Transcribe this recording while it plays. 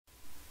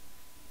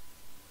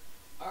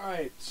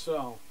Alright,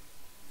 so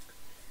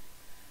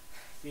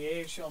the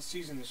AHL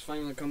season has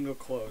finally come to a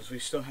close. We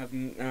still have,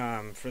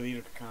 for the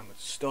Utica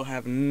Comets, still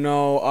have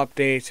no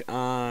update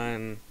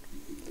on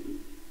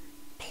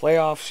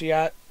playoffs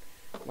yet.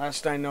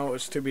 Last I know, it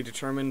was to be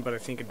determined, but I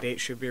think a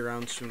date should be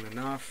around soon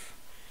enough.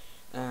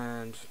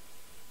 And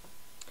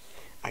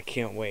I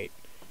can't wait.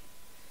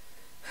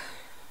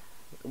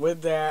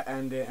 With that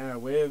and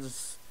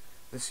with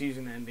the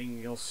season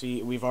ending, you'll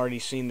see we've already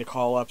seen the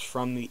call-ups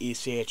from the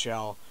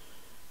ECHL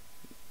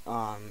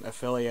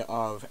affiliate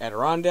of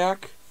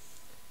Adirondack,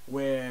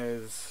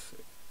 with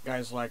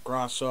guys like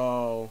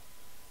Grosso,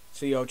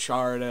 Theo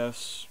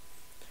Chardis.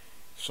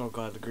 So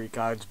glad the Greek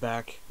God's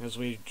back, as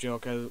we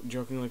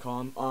jokingly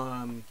call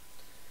him.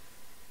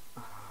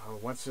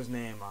 What's his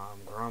name?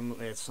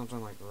 It's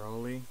something like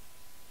Rowley.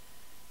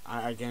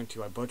 I guarantee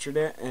you I butchered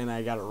it, and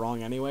I got it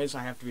wrong anyways.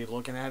 I have to be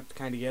looking at it to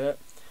kind of get it.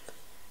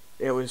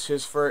 It was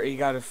his first. He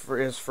got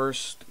his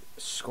first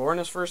score in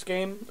his first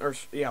game,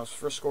 it was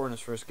first score in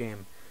his first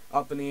game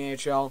up in the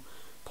AHL,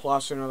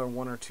 plus another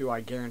one or two.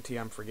 I guarantee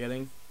I'm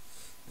forgetting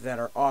that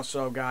are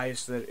also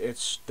guys that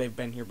they've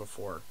been here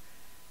before.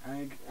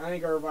 I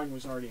think Irvine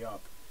was already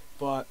up,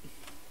 but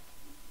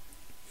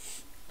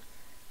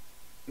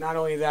not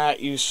only that,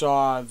 you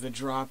saw the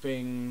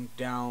dropping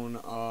down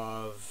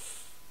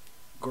of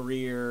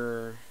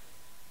Greer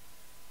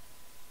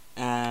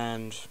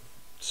and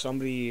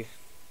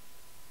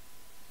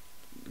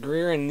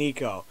Greer and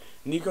Nico.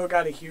 Nico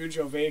got a huge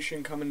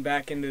ovation coming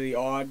back into the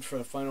Odd for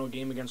the final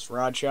game against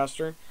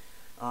Rochester.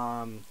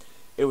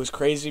 It was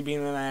crazy being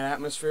in that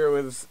atmosphere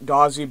with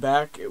Dawsey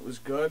back. It was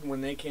good.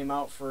 When they came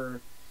out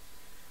for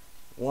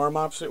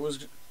warm-ups, it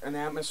was an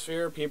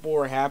atmosphere. People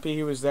were happy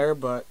he was there,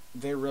 but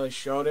they really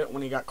showed it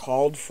when he got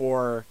called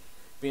for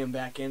being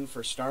back in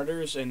for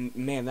starters, and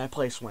man, that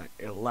place went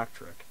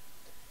electric.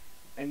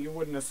 And you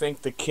wouldn't have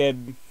think the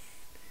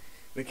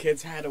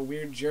kid's had a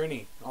weird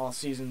journey all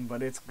season,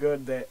 but it's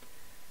good that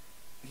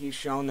he's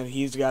shown that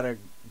he's got a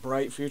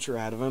bright future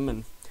ahead of him,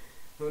 and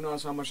who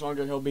knows how much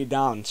longer he'll be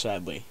down,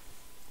 sadly.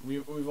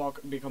 We've all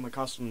become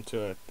accustomed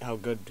to how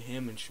good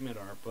him and Schmidt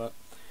are, but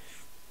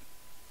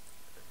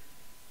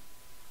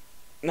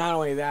not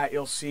only that,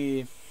 you're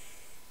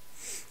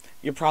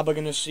probably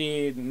going to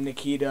see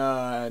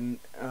Nikita and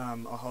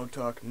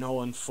Ahotuk,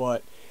 Nolan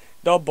Foote.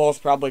 They'll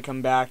both probably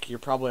come back. You're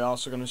probably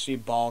also going to see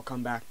Ball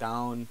come back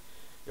down.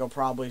 You'll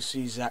probably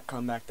see Zek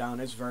come back down.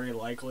 It's very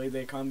likely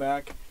they come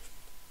back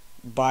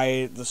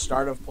by the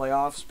start of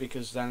playoffs,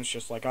 because then it's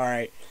just like, all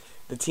right,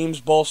 the team's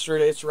bolstered,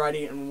 it's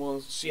ready, and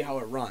we'll see how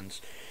it runs.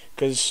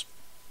 Because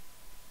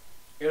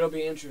it'll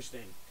be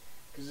interesting,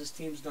 because this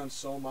team's done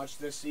so much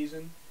this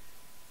season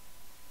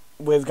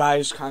with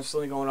guys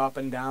constantly going up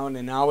and down,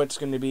 and now it's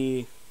going to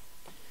be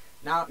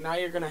now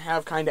you're going to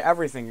have kind of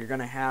everything. You're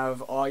going to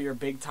have all your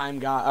big time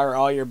guys, or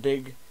all your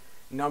big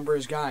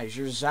numbers guys,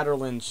 your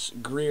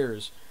Zetterlands,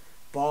 Greers,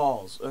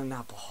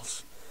 not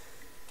Balls.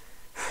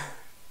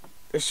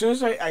 As soon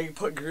as I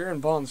put Greer and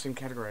Ball in the same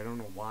category, I don't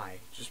know why,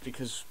 just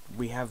because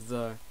we have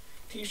the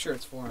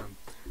t-shirts for them.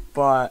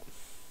 But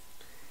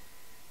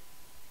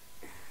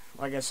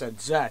like I said,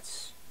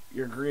 Zets,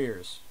 your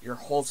Greers, your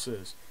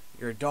Holtzes,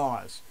 your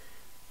Daws.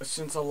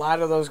 Since a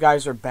lot of those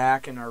guys are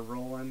back and are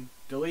rolling,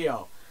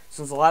 DeLeo,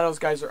 since a lot of those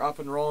guys are up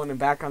and rolling and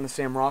back on the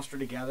same roster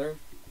together,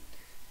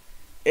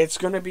 this is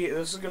gonna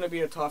be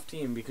a tough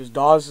team, because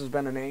Dawes has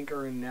been an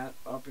anchor in net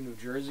up in New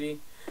Jersey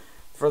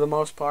for the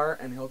most part,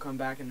 and he'll come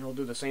back and he'll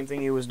do the same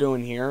thing he was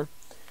doing here.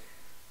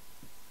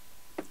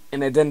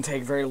 And it didn't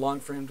take very long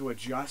for him to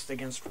adjust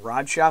against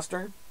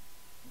Rochester.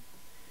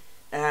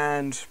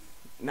 And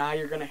now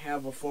you're gonna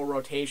have a full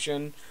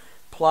rotation,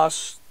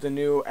 plus the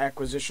new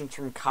acquisitions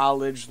from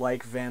college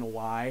like Van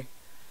Wy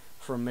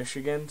from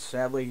Michigan.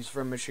 Sadly, he's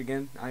from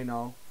Michigan, I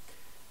know.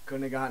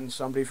 Couldn't have gotten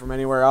somebody from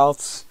anywhere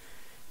else,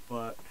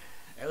 but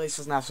at least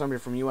it's not somebody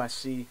from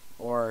USC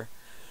or,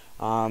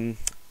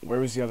 where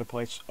was the other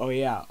place? Oh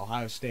yeah,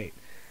 Ohio State.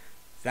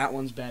 That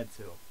one's bad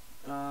too.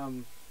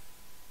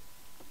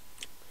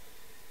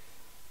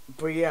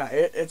 But yeah,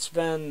 it's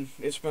been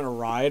a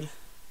ride,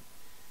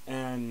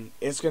 and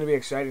it's going to be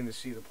exciting to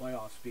see the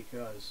playoffs,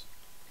 because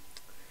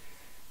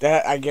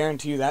I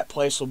guarantee you that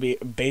place will be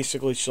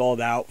basically sold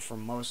out for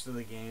most of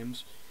the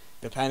games,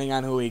 depending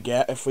on who we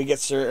get. If we get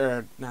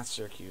not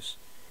Syracuse,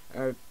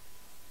 I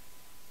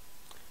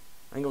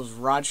think it was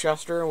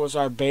Rochester was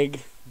our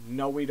big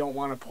no, we don't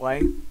want to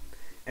play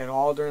at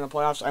all during the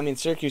playoffs. I mean,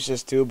 Syracuse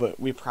is too, but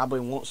we probably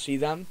won't see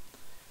them.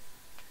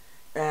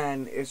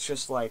 And it's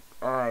just like,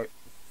 all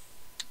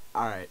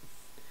right.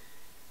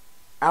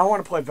 I don't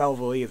want to play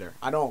Belleville either.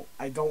 I don't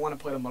want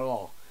to play them at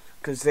all,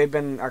 because they've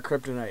been our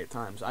kryptonite at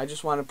times. I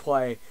just want to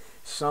play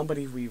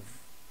somebody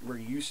we're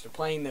used to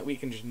playing that we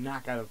can just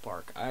knock out of the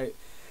park.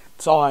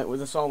 That's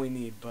all we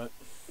need. But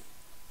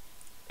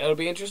it'll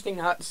be interesting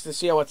to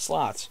see how it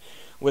slots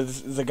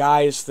with the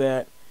guys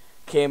that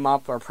came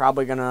up. You're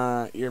probably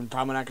not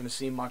gonna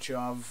see much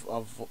of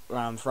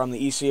from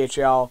the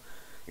ECHL.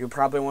 You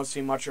probably won't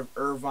see much of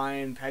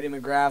Irvine. Petty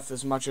McGrath,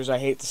 as much as I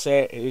hate to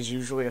say it, is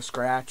usually a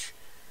scratch.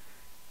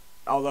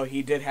 although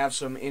he did have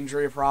some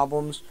injury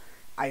problems,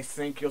 I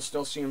think you'll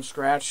still see him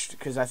scratched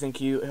because I think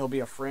he'll be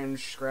a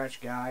fringe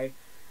scratch guy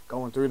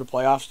going through the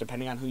playoffs,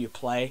 depending on who you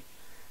play.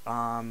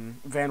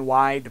 Van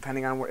Wy,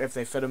 depending on if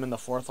they fit him in the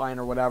fourth line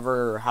or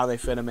whatever, or how they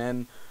fit him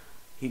in,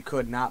 he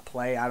could not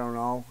play. I don't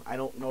know. I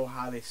don't know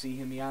how they see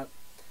him yet.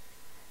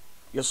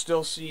 You'll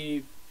still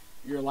see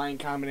your line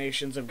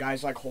combinations of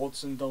guys like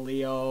Holtz and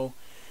DeLeo.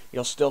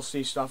 You'll still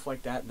see stuff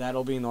like that.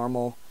 That'll be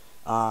normal.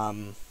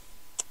 It'll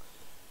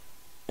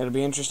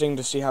be interesting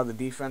to see how the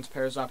defense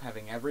pairs up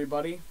having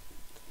everybody.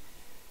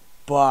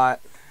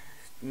 But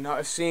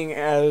seeing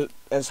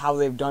as how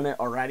they've done it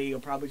already,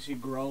 you'll probably see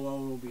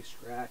Grollo will be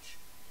scratched,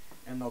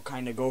 and they'll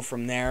kind of go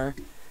from there.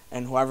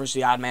 And whoever's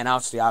the odd man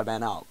out's the odd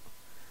man out.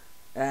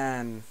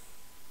 And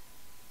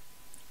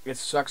it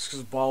sucks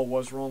because Ball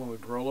was rolling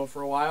with Grollo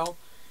for a while,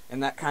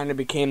 and that kind of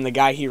became the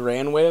guy he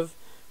ran with.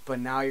 But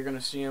now you're going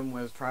to see him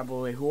with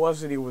probably, who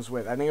was it he was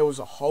with? I think it was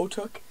a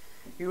Hotuk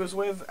he was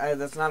with.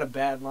 That's not a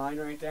bad line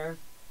right there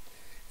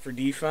for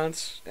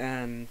defense.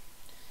 And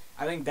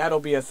I think that'll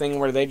be a thing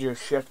where they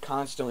just shift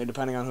constantly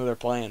depending on who they're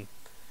playing,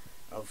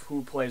 of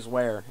who plays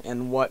where,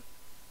 and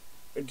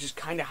just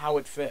kind of how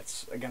it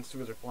fits against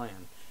who they're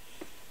playing.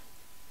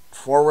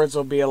 Forwards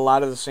will be a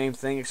lot of the same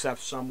thing, except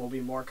some will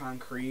be more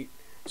concrete.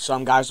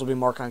 Some guys will be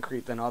more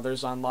concrete than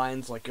others on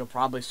lines. Like, you'll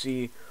probably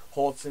see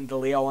Holtz and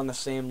DeLeo on the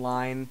same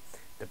line,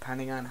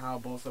 depending on how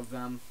both of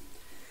them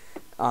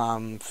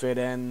fit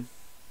in.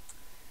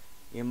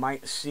 You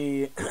might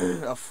see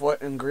a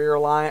Foot and Greer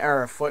line,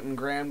 or a Foot and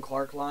Graham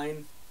Clark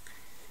line.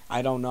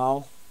 I don't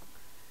know.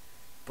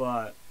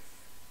 But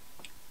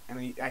I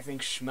mean, I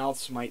think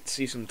Schmeltz might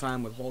see some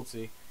time with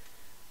Holtzy.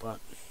 But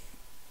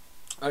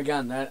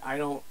again, I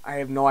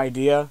have no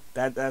idea.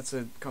 That's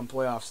a come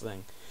playoffs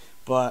thing.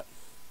 But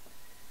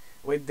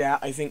with that,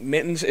 I think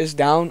Mittens is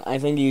down. I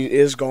think he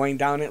is going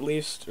down at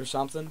least, or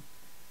something.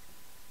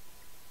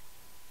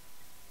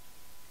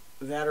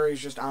 That, or he's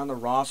just on the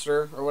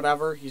roster or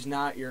whatever. He's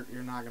not. You're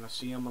not gonna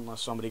see him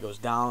unless somebody goes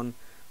down.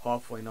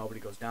 Hopefully nobody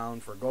goes down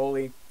for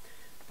goalie.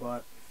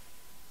 But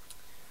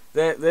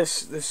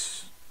this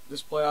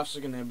playoffs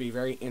is gonna be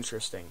very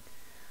interesting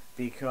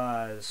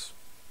because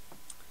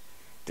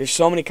there's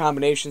so many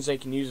combinations they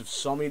can use of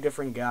so many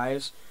different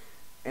guys,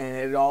 and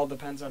it all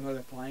depends on who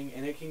they're playing,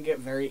 and it can get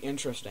very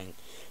interesting.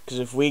 Because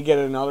if we get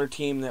another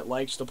team that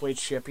likes to play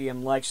chippy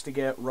and likes to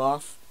get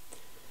rough,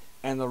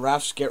 and the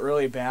refs get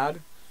really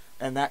bad,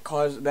 and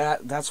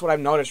that's what I've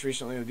noticed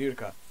recently with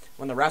Utica.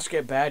 When the refs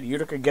get bad,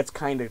 Utica gets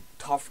kind of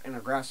tough and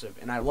aggressive,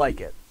 and I like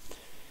it.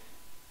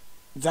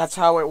 That's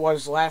how it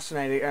was last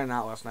night, or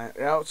not last night.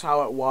 That's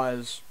how it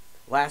was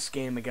last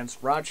game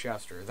against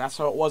Rochester. That's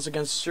how it was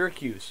against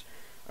Syracuse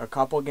a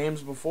couple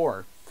games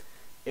before.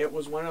 It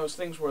was one of those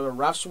things where the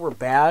refs were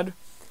bad,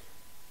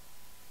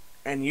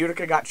 and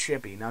Utica got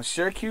chippy. Now,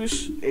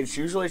 Syracuse, it's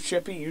usually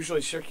chippy.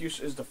 Usually Syracuse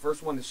is the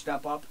first one to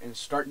step up and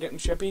start getting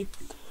chippy,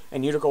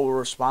 and Utica will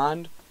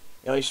respond,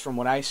 at least from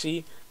what I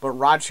see. But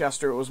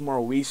Rochester, it was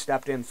more we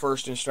stepped in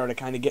first and started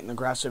kind of getting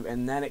aggressive,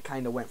 and then it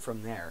kind of went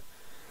from there.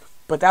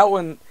 But that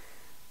one,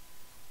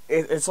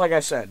 it's like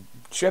I said,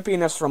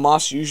 chippiness from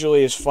us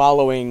usually is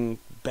following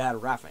bad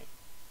reffing.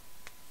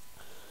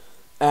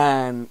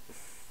 And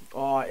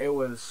it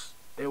was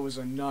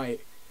a night.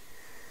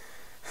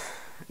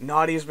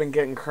 Naughty's been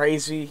getting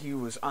crazy. He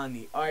was on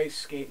the ice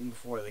skating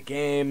before the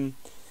game.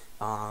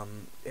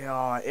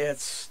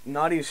 It's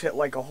Naughty's hit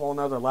like a whole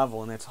nother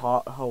level, and it's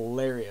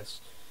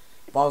hilarious.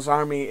 Ball's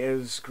Army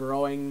is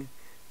growing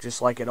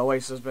just like it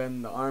always has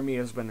been. The Army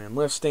has been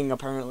enlisting,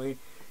 apparently,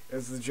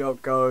 as the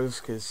joke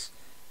goes, because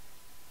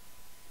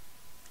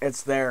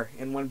it's there.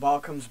 And when Ball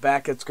comes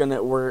back, it's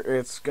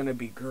gonna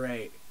be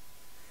great.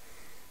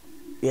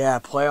 Yeah,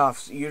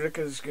 playoffs.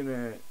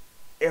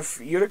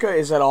 If Utica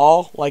is at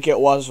all like it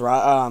was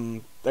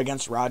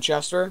against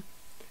Rochester,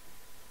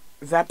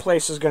 that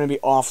place is going to be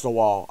off the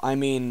wall. I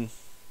mean,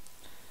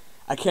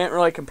 I can't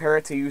really compare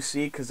it to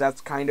UC because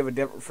that's kind of a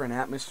different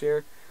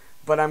atmosphere,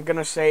 but I'm going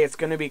to say it's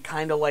going to be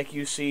kind of like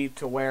UC,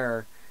 to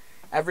where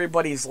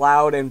everybody's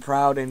loud and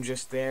proud and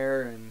just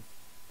there and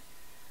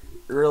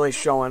really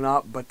showing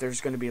up, but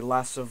there's going to be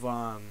less of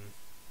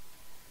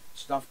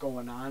stuff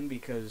going on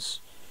because,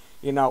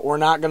 you know, we're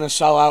not going to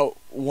sell out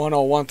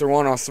 101 through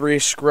 103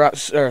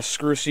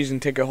 screw season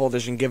ticket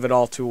holders and give it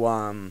all to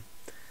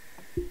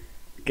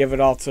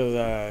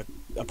the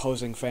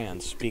opposing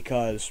fans,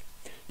 because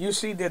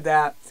UC did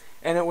that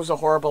and it was a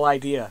horrible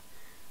idea.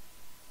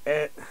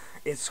 It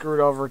screwed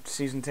over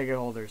season ticket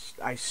holders.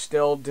 I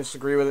still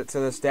disagree with it to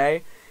this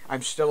day.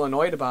 I'm still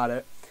annoyed about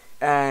it,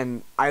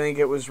 and I think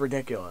it was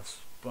ridiculous.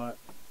 But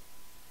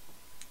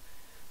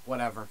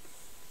whatever.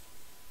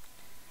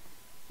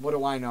 What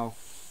do I know?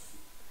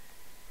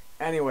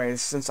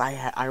 Anyways, since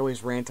I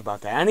always rant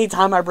about that.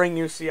 Anytime I bring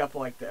UC up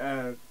like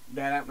that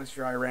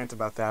atmosphere, I rant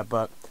about that.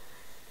 But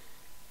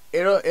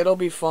it'll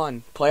be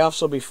fun.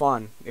 Playoffs will be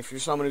fun if you're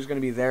someone who's going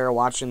to be there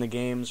watching the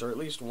games, or at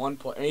least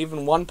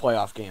even one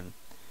playoff game.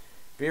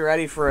 Be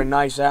ready for a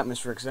nice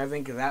atmosphere, because I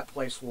think that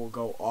place will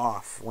go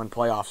off when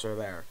playoffs are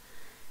there.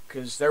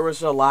 because there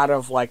was a lot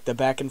of like the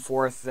back and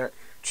forth. There,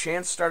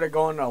 Chance started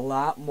going a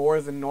lot more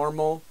than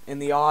normal in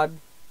the odd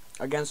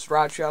against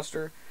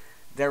Rochester.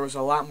 There was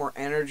a lot more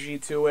energy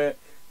to it.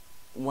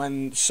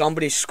 When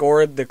somebody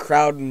scored, the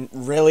crowd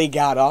really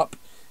got up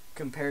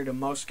compared to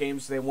most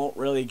games. They won't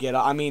really get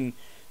up. I mean,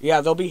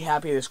 yeah, they'll be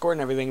happy they scored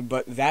and everything,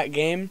 but that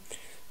game,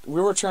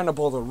 we were trying to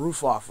blow the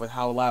roof off with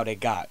how loud it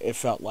got, it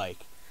felt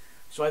like.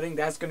 So I think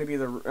that's going to be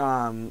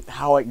the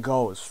how it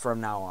goes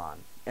from now on.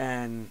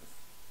 And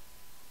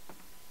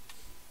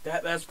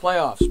that's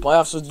playoffs.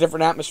 Playoffs is a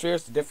different atmosphere.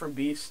 It's a different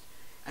beast.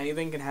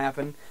 Anything can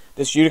happen.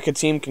 This Utica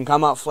team can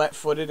come out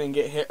flat-footed and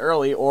get hit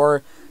early,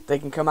 or they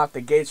can come out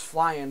the gates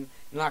flying,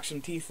 knock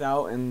some teeth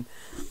out, and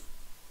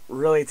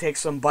really take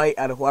some bite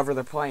out of whoever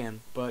they're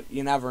playing. But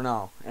you never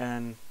know.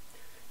 And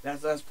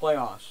that's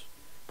playoffs.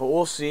 But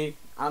we'll see.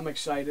 I'm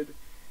excited.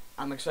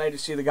 I'm excited to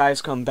see the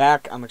guys come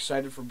back. I'm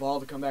excited for Ball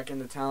to come back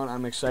into town.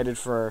 I'm excited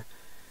for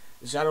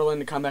Zetterlund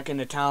to come back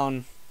into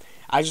town.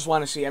 I just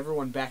want to see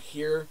everyone back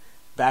here,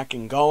 back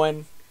and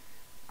going.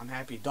 I'm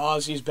happy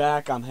Dawsey's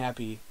back. I'm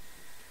happy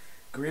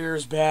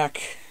Greer's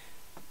back.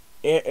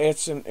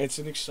 It's an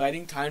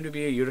exciting time to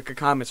be a Utica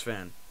Comets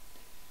fan.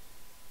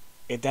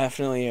 It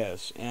definitely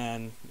is.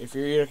 And if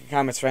you're a Utica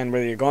Comets fan,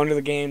 whether you're going to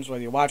the games,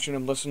 whether you're watching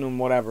them, listening to them,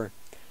 whatever,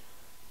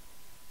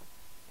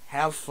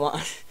 have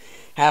fun.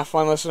 Have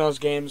fun listening to those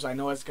games. I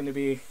know it's gonna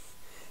be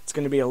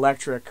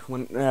electric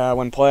when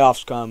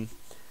playoffs come.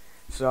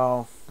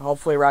 So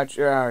hopefully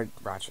Rochester,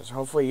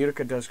 hopefully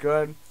Utica does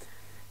good.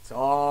 To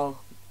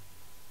all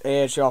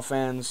AHL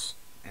fans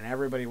and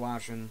everybody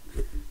watching,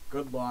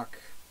 good luck.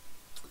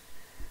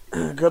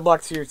 Good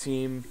luck to your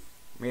team.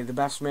 May the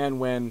best man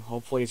win.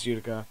 Hopefully it's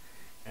Utica,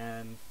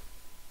 and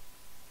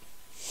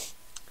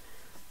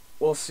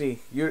we'll see.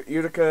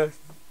 Utica,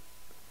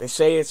 they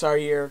say it's our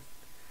year.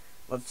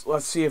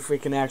 Let's see if we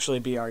can actually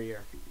be our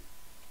year.